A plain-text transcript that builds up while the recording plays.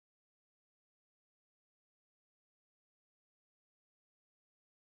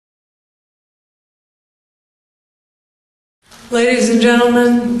Ladies and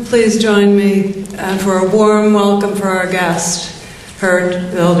gentlemen, please join me for a warm welcome for our guest,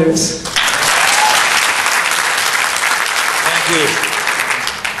 Geert Wilders. Thank you.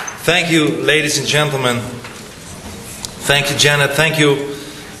 Thank you, ladies and gentlemen. Thank you, Janet. Thank you,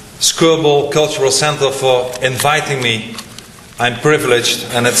 Skirball Cultural Center, for inviting me. I'm privileged,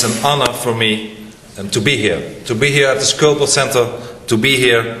 and it's an honor for me to be here at the Skirball Center, to be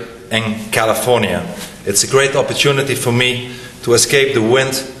here in California. It's a great opportunity for me to escape the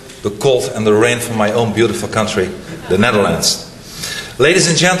wind, the cold and the rain from my own beautiful country, the Netherlands. Ladies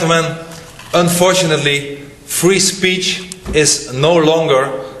and gentlemen, unfortunately, free speech is no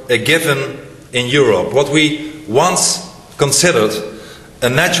longer a given in Europe. What we once considered a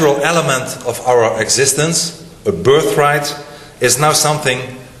natural element of our existence, a birthright, is now something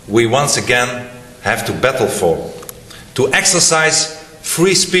we once again have to battle for. To exercise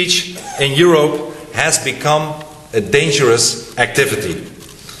free speech in Europe has become a dangerous activity.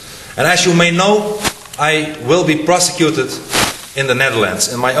 And as you may know, I will be prosecuted in the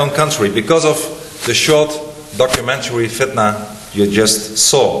Netherlands, in my own country, because of the short documentary FITNA you just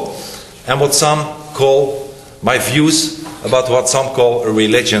saw, and what some call my views about what some call a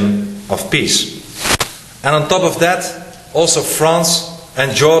religion of peace. And on top of that, also France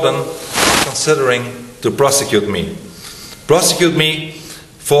and Jordan are considering to prosecute me. Prosecute me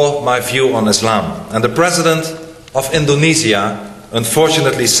for my view on Islam. And the President of Indonesia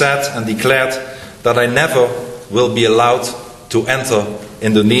unfortunately said and declared that I never will be allowed to enter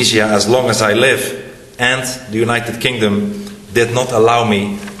Indonesia as long as I live, and the United Kingdom did not allow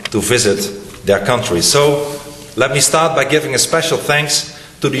me to visit their country. So let me start by giving a special thanks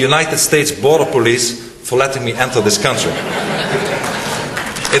to the United States Border Police for letting me enter this country.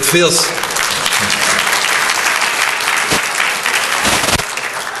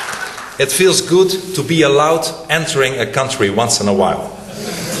 It feels good to be allowed entering a country once in a while.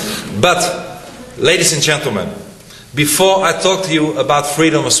 But, ladies and gentlemen, before I talk to you about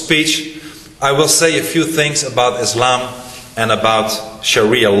freedom of speech, I will say a few things about Islam and about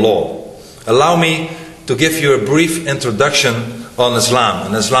Sharia law. Allow me to give you a brief introduction on Islam,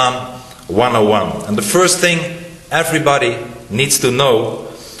 and Islam 101. And the first thing everybody needs to know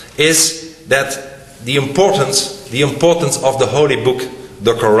is that the importance of the holy book,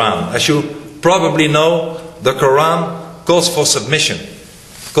 the Quran. As you probably know, the Quran calls for submission,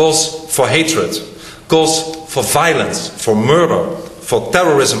 calls for hatred, calls for violence, for murder, for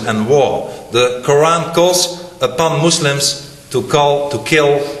terrorism and war. The Quran calls upon Muslims to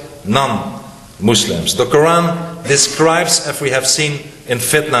kill non-Muslims. The Quran describes, as we have seen in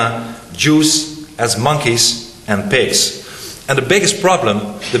FITNA, Jews as monkeys and pigs. And the biggest problem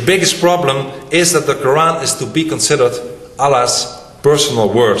is that the Quran is to be considered Allah's personal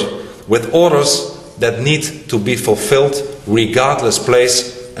word, with orders that need to be fulfilled regardless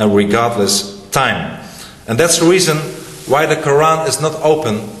place and regardless time. And that's the reason why the Quran is not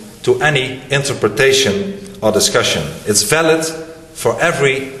open to any interpretation or discussion. It's valid for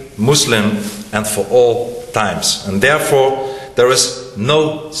every Muslim and for all times. And therefore, there is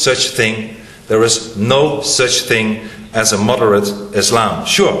no such thing as a moderate Islam.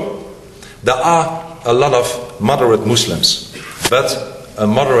 Sure, there are a lot of moderate Muslims, but a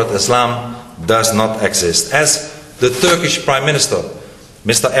moderate Islam does not exist. As the Turkish Prime Minister,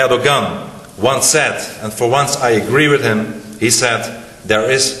 Mr. Erdogan, once said, and for once I agree with him, he said,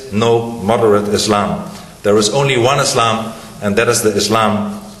 there is no moderate Islam. There is only one Islam, and that is the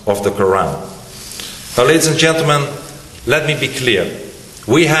Islam of the Quran. Now, ladies and gentlemen, let me be clear.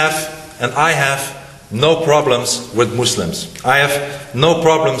 We have, and I have, no problems with Muslims. I have no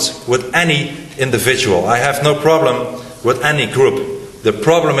problems with any individual. I have no problem with any group. The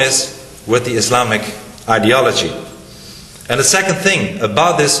problem is with the Islamic ideology. And the second thing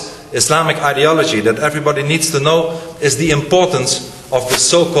about this Islamic ideology that everybody needs to know is the importance of the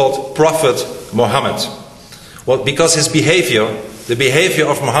so-called Prophet Muhammad. Well, because his behavior, the behavior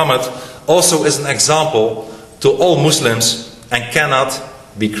of Muhammad, also is an example to all Muslims and cannot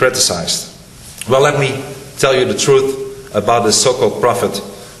be criticized. Well, let me tell you the truth about the so-called Prophet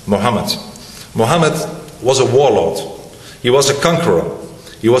Muhammad. Muhammad was a warlord. He was a conqueror,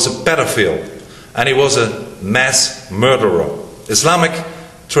 he was a pedophile, and he was a mass murderer. Islamic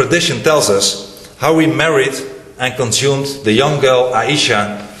tradition tells us how he married and consumed the young girl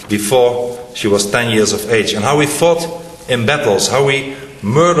Aisha before she was 10 years of age, and how he fought in battles, how he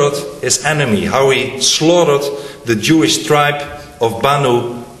murdered his enemy, how he slaughtered the Jewish tribe of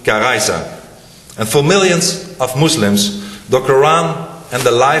Banu Qurayza. And for millions of Muslims, the Quran and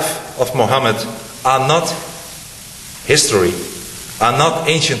the life of Muhammad are not history, are not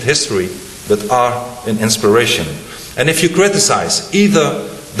ancient history, but are an inspiration. And if you criticize either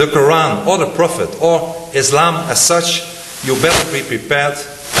the Quran or the Prophet or Islam as such, you better be prepared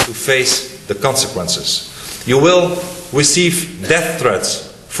to face the consequences. You will receive death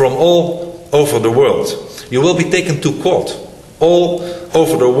threats from all over the world. You will be taken to court all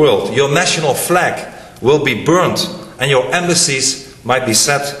over the world. Your national flag will be burned and your embassies might be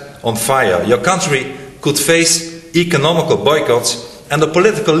set on fire. Your country could face economical boycotts, and the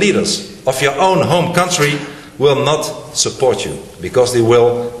political leaders of your own home country will not support you because they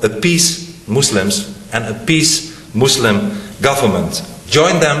will appease Muslims and appease Muslim government.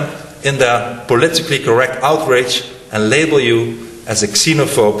 Join them in their politically correct outrage and label you as a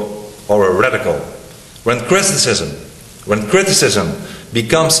xenophobe or a radical. When criticism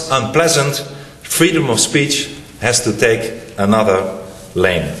becomes unpleasant, freedom of speech has to take another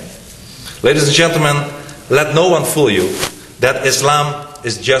lane. Ladies and gentlemen, let no one fool you that Islam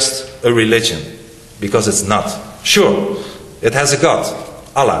is just a religion, because it's not. Sure, it has a God,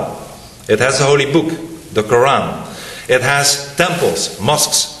 Allah. It has a holy book, the Quran. It has temples,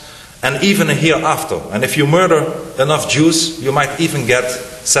 mosques, and even a hereafter. And if you murder enough Jews, you might even get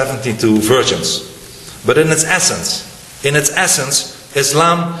 72 virgins. But in its essence,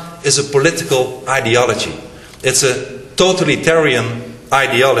 Islam is a political ideology. It's a totalitarian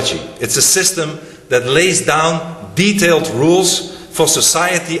ideology. It's a system that lays down detailed rules for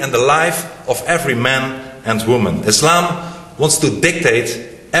society and the life of every man and woman. Islam wants to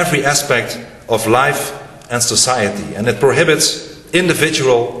dictate every aspect of life and society, and it prohibits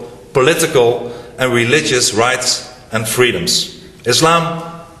individual, political and religious rights and freedoms.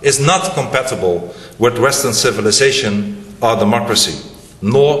 Islam is not compatible with Western civilization or democracy,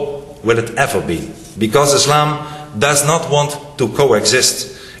 nor will it ever be, because Islam does not want to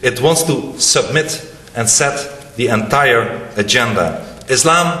coexist. It wants to submit and set the entire agenda.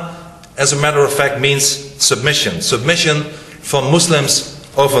 Islam, as a matter of fact, means submission. Submission from Muslims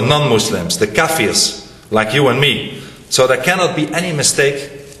over non-Muslims, the kafirs, like you and me. So there cannot be any mistake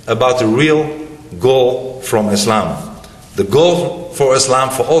about the real goal from Islam. The goal for Islam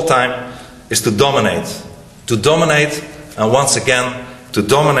for all time is to dominate. To dominate, and once again, to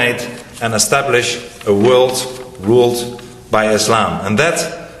dominate and establish a world ruled by Islam. And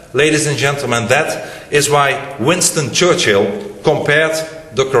that, ladies and gentlemen, that is why Winston Churchill compared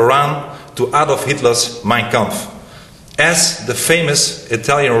the Quran to Adolf Hitler's Mein Kampf, as the famous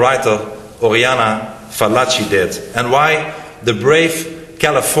Italian writer Oriana Fallaci did, and why the brave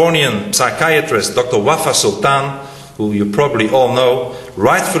Californian psychiatrist Dr. Wafa Sultan, who you probably all know,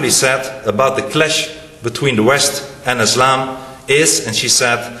 rightfully said about the clash between the West and Islam is, and she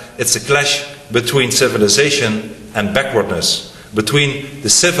said, it's a clash between civilization and backwardness, between the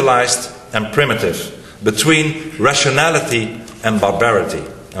civilized and primitive, between rationality and barbarity.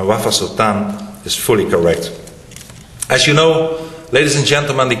 And Wafa Sultan is fully correct. As you know, ladies and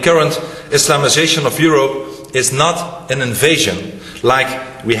gentlemen, the current Islamization of Europe is not an invasion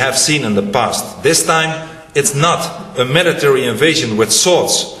like we have seen in the past. This time it's not a military invasion with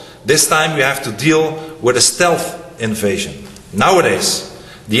swords. This time we have to deal with a stealth invasion. Nowadays,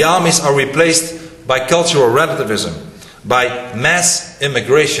 the armies are replaced by cultural relativism, by mass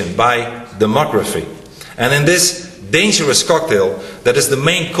immigration, by demography. And in this dangerous cocktail that is the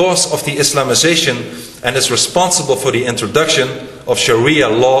main cause of the Islamization and is responsible for the introduction of Sharia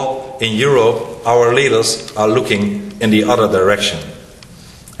law in Europe, our leaders are looking in the other direction.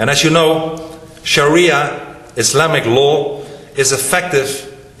 And as you know, Sharia, Islamic law, is effective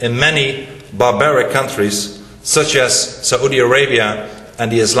in many barbaric countries such as Saudi Arabia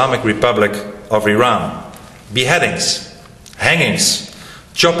and the Islamic Republic of Iran. Beheadings, hangings,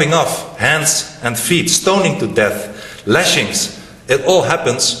 chopping off hands and feet, stoning to death, lashings, it all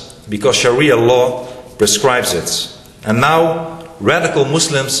happens because Sharia law prescribes it. And now radical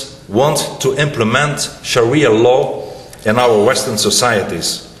Muslims want to implement Sharia law in our Western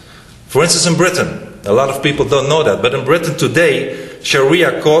societies. For instance, in Britain, a lot of people don't know that, but in Britain today,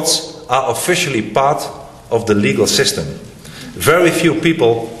 Sharia courts are officially part of the legal system. Very few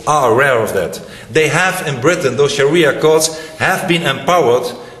people are aware of that. They have in Britain, those Sharia courts have been empowered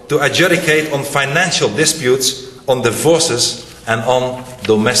to adjudicate on financial disputes, on divorces and on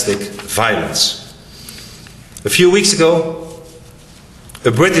domestic violence. A few weeks ago,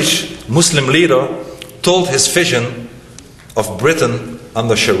 a British Muslim leader told his vision of Britain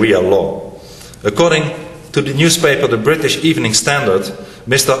under Sharia law. According to the newspaper, the British Evening Standard,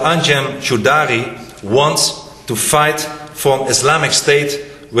 Mr. Anjem Choudary wants to fight for an Islamic State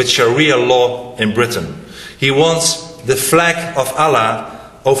with Sharia law in Britain. He wants the flag of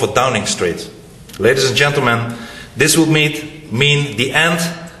Allah over Downing Street. Ladies and gentlemen, this would mean the end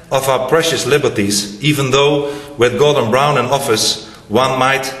of our precious liberties, even though with Gordon Brown in office, one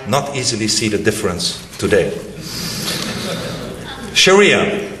might not easily see the difference today.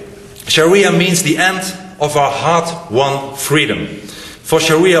 Sharia. Sharia means the end of our hard-won freedom. For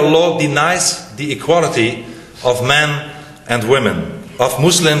Sharia law denies the equality of men and women, of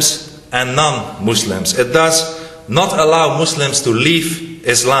Muslims and non-Muslims. It does not allow Muslims to leave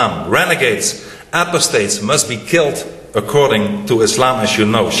Islam. Renegades, apostates must be killed according to Islam, as you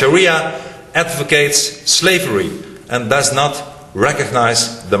know. Sharia advocates slavery and does not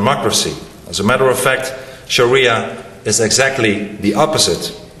recognize democracy. As a matter of fact, Sharia is exactly the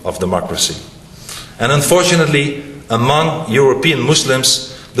opposite of democracy. And unfortunately, among European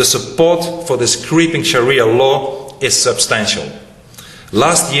Muslims, the support for this creeping Sharia law is substantial.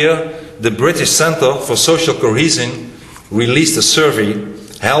 Last year, the British Centre for Social Cohesion released a survey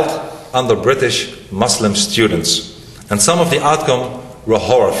held under British Muslim students. And some of the outcomes were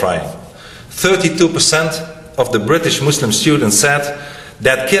horrifying. 32% of the British Muslim students said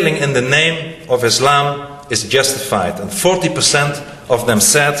that killing in the name of Islam is justified. And 40% of them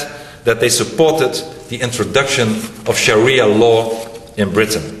said that they supported the introduction of Sharia law in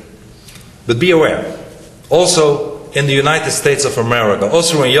Britain. But be aware, also in the United States of America,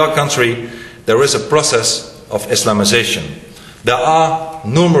 also in your country, there is a process of Islamization. There are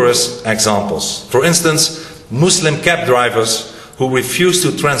numerous examples. For instance, Muslim cab drivers who refuse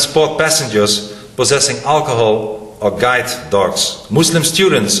to transport passengers possessing alcohol or guide dogs. Muslim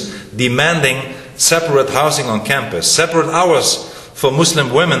students demanding separate housing on campus, separate hours for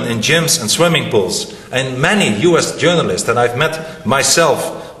Muslim women in gyms and swimming pools, and many US journalists that I've met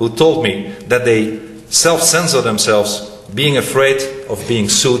myself who told me that they self-censor themselves, being afraid of being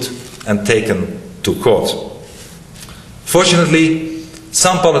sued and taken to court. Fortunately,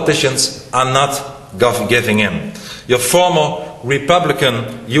 some politicians are not giving in. Your former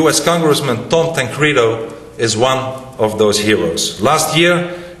Republican US Congressman Tom Tancredo is one of those heroes. Last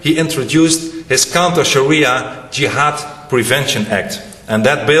year, he introduced his Counter-Sharia Jihad Prevention Act, and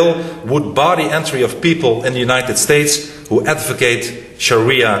that bill would bar the entry of people in the United States who advocate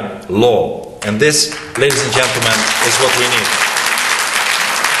Sharia law. And this, ladies and gentlemen, is what we need.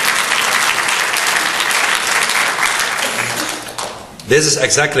 This is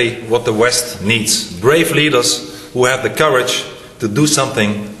exactly what the West needs. Brave leaders who have the courage to do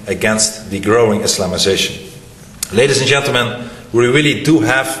something against the growing Islamization. Ladies and gentlemen, we really do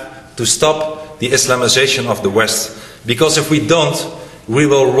have to stop the Islamization of the West, because if we don't, we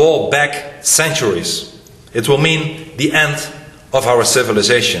will roll back centuries. It will mean the end of our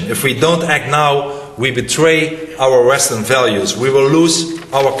civilization. If we don't act now, we betray our Western values. We will lose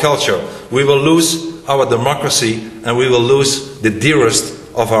our culture. We will lose our democracy, and we will lose the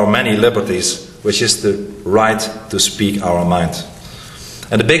dearest of our many liberties, which is the right to speak our mind.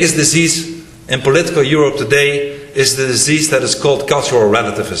 And the biggest disease in political Europe today is the disease that is called cultural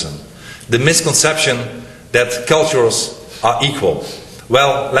relativism. The misconception that cultures are equal.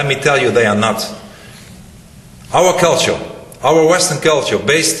 Well, let me tell you, they are not. Our culture, our Western culture,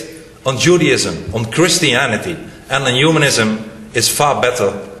 based on Judaism, on Christianity, and on humanism, is far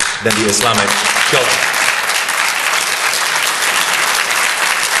better than the Islamic culture.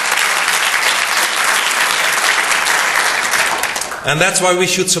 And that's why we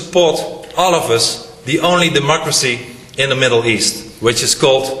should support, all of us, the only democracy in the Middle East, which is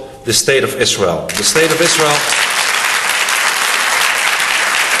called the State of Israel. The State of Israel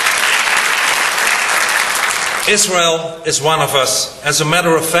Israel is one of us. As a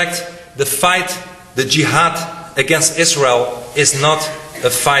matter of fact, the fight, the jihad against Israel is not a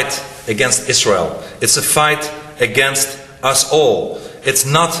fight against Israel. It's a fight against us all. It's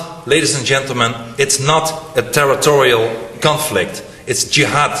not, ladies and gentlemen, it's not a territorial conflict. It's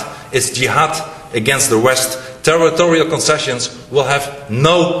jihad. It's jihad against the West. Territorial concessions will have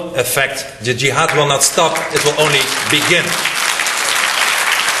no effect. The jihad will not stop. It will only begin.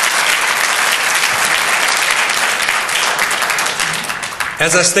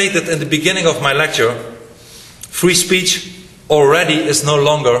 As I stated in the beginning of my lecture, free speech already is no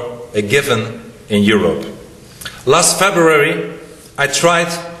longer a given in Europe. Last February, I tried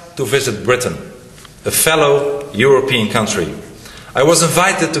to visit Britain, a fellow European country. I was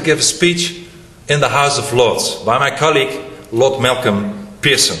invited to give a speech in the House of Lords by my colleague, Lord Malcolm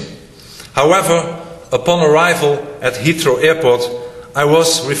Pearson. However, upon arrival at Heathrow Airport, I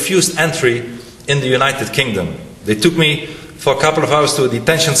was refused entry in the United Kingdom. They took me for a couple of hours to a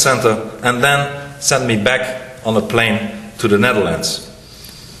detention center and then sent me back on a plane to the Netherlands.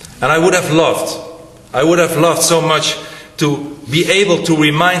 And I would have loved so much to be able to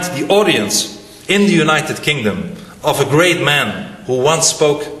remind the audience in the United Kingdom of a great man who once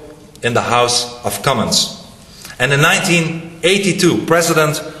spoke in the House of Commons. And in 1982,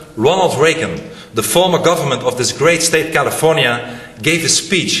 President Ronald Reagan, the former government of this great state, California, gave a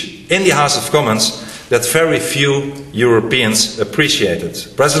speech in the House of Commons that very few Europeans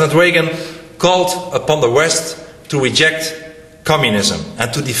appreciated. President Reagan called upon the West to reject communism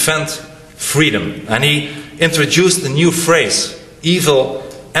and to defend freedom. And he introduced a new phrase, evil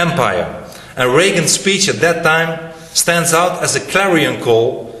empire. And Reagan's speech at that time stands out as a clarion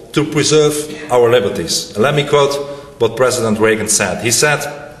call to preserve our liberties. And let me quote what President Reagan said. He said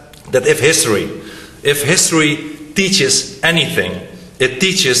that if history teaches anything, it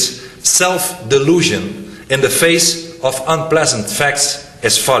teaches self-delusion in the face of unpleasant facts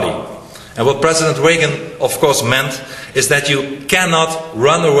is folly. And what President Reagan, of course, meant is that you cannot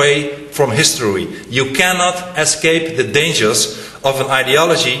run away from history. You cannot escape the dangers of an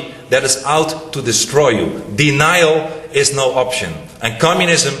ideology that is out to destroy you. Denial is no option. And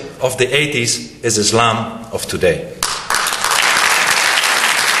communism of the 80s is Islam of today.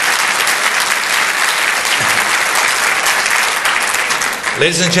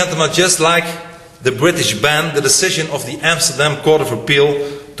 Ladies and gentlemen, just like the British ban, the decision of the Amsterdam Court of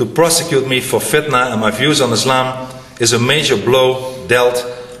Appeal to prosecute me for FITNA and my views on Islam is a major blow dealt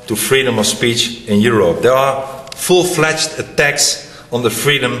to freedom of speech in Europe. There are full-fledged attacks on the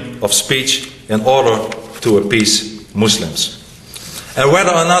freedom of speech in order to appease Muslims. And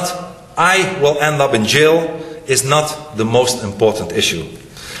whether or not I will end up in jail is not the most important issue.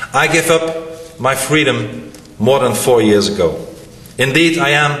 I gave up my freedom more than 4 years ago. Indeed, I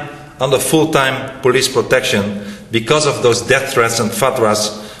am under full-time police protection because of those death threats and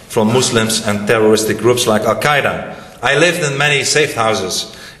fatwas from Muslims and terroristic groups like Al-Qaeda. I lived in many safe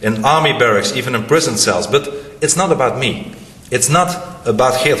houses, in army barracks, even in prison cells. But it's not about me. It's not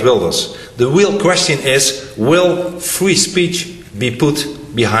about Geert Wilders. The real question is, will free speech be put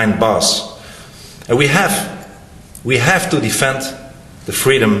behind bars? And we have to defend the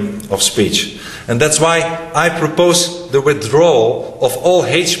freedom of speech. And that's why I propose the withdrawal of all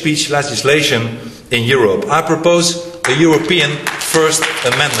hate speech legislation in Europe. I propose a European First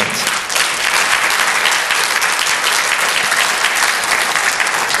Amendment.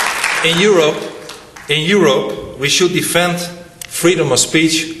 In Europe, we should defend freedom of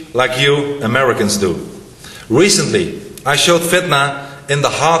speech like you Americans do. Recently, I showed FITNA in the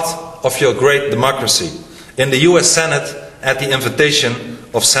heart of your great democracy, in the US Senate at the invitation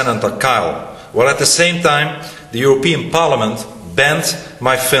of Senator Kyle, while at the same time the European Parliament banned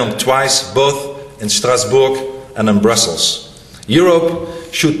my film twice, both in Strasbourg and in Brussels. Europe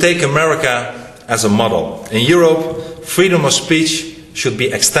should take America as a model. In Europe, freedom of speech should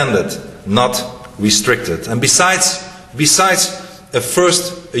be extended, not restricted. And besides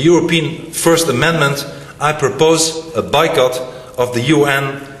a European First Amendment, I propose a boycott of the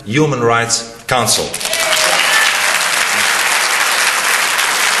UN Human Rights Council.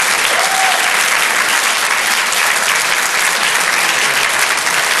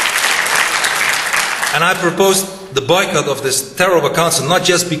 And I propose the boycott of this terrible council, not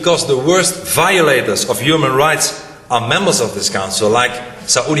just because the worst violators of human rights are members of this council, like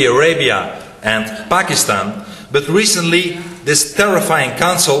Saudi Arabia and Pakistan, but recently this terrifying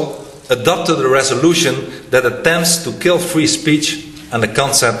council adopted a resolution that attempts to kill free speech and the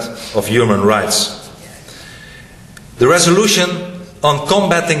concept of human rights. The resolution on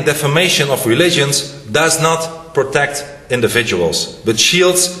combating defamation of religions does not protect individuals, but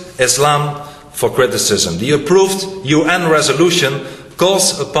shields Islam for criticism. The approved UN resolution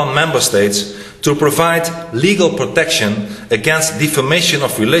calls upon member states to provide legal protection against defamation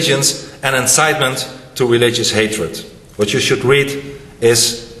of religions and incitement to religious hatred. What you should read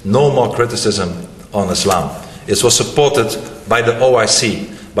is no more criticism on Islam. It was supported by the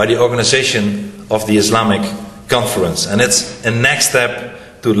OIC, by the Organization of the Islamic Conference, and it's a next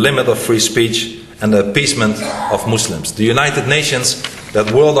step to the limit of free speech and the appeasement of Muslims. The United Nations,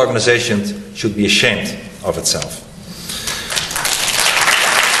 that world organization, should be ashamed of itself.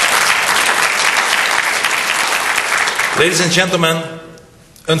 Ladies and gentlemen,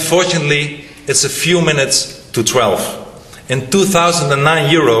 unfortunately, it's a few minutes to 12. In 2009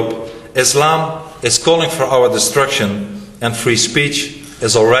 Europe, Islam is calling for our destruction and free speech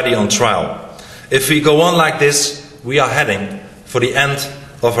is already on trial. If we go on like this, we are heading for the end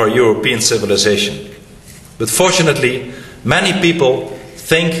of our European civilization. But fortunately, many people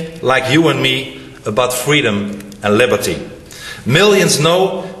think like you and me about freedom and liberty. Millions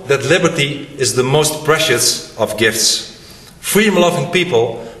know that liberty is the most precious of gifts. Freedom-loving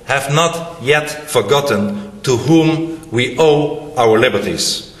people have not yet forgotten to whom we owe our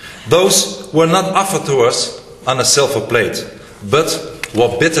liberties. Those were not offered to us on a silver plate, but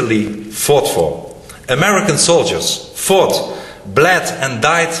were bitterly fought for. American soldiers fought, bled and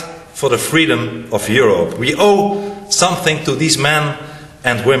died for the freedom of Europe. We owe something to these men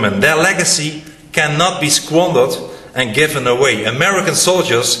and women. Their legacy cannot be squandered and given away. American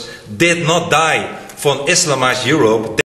soldiers did not die for an Islamized Europe.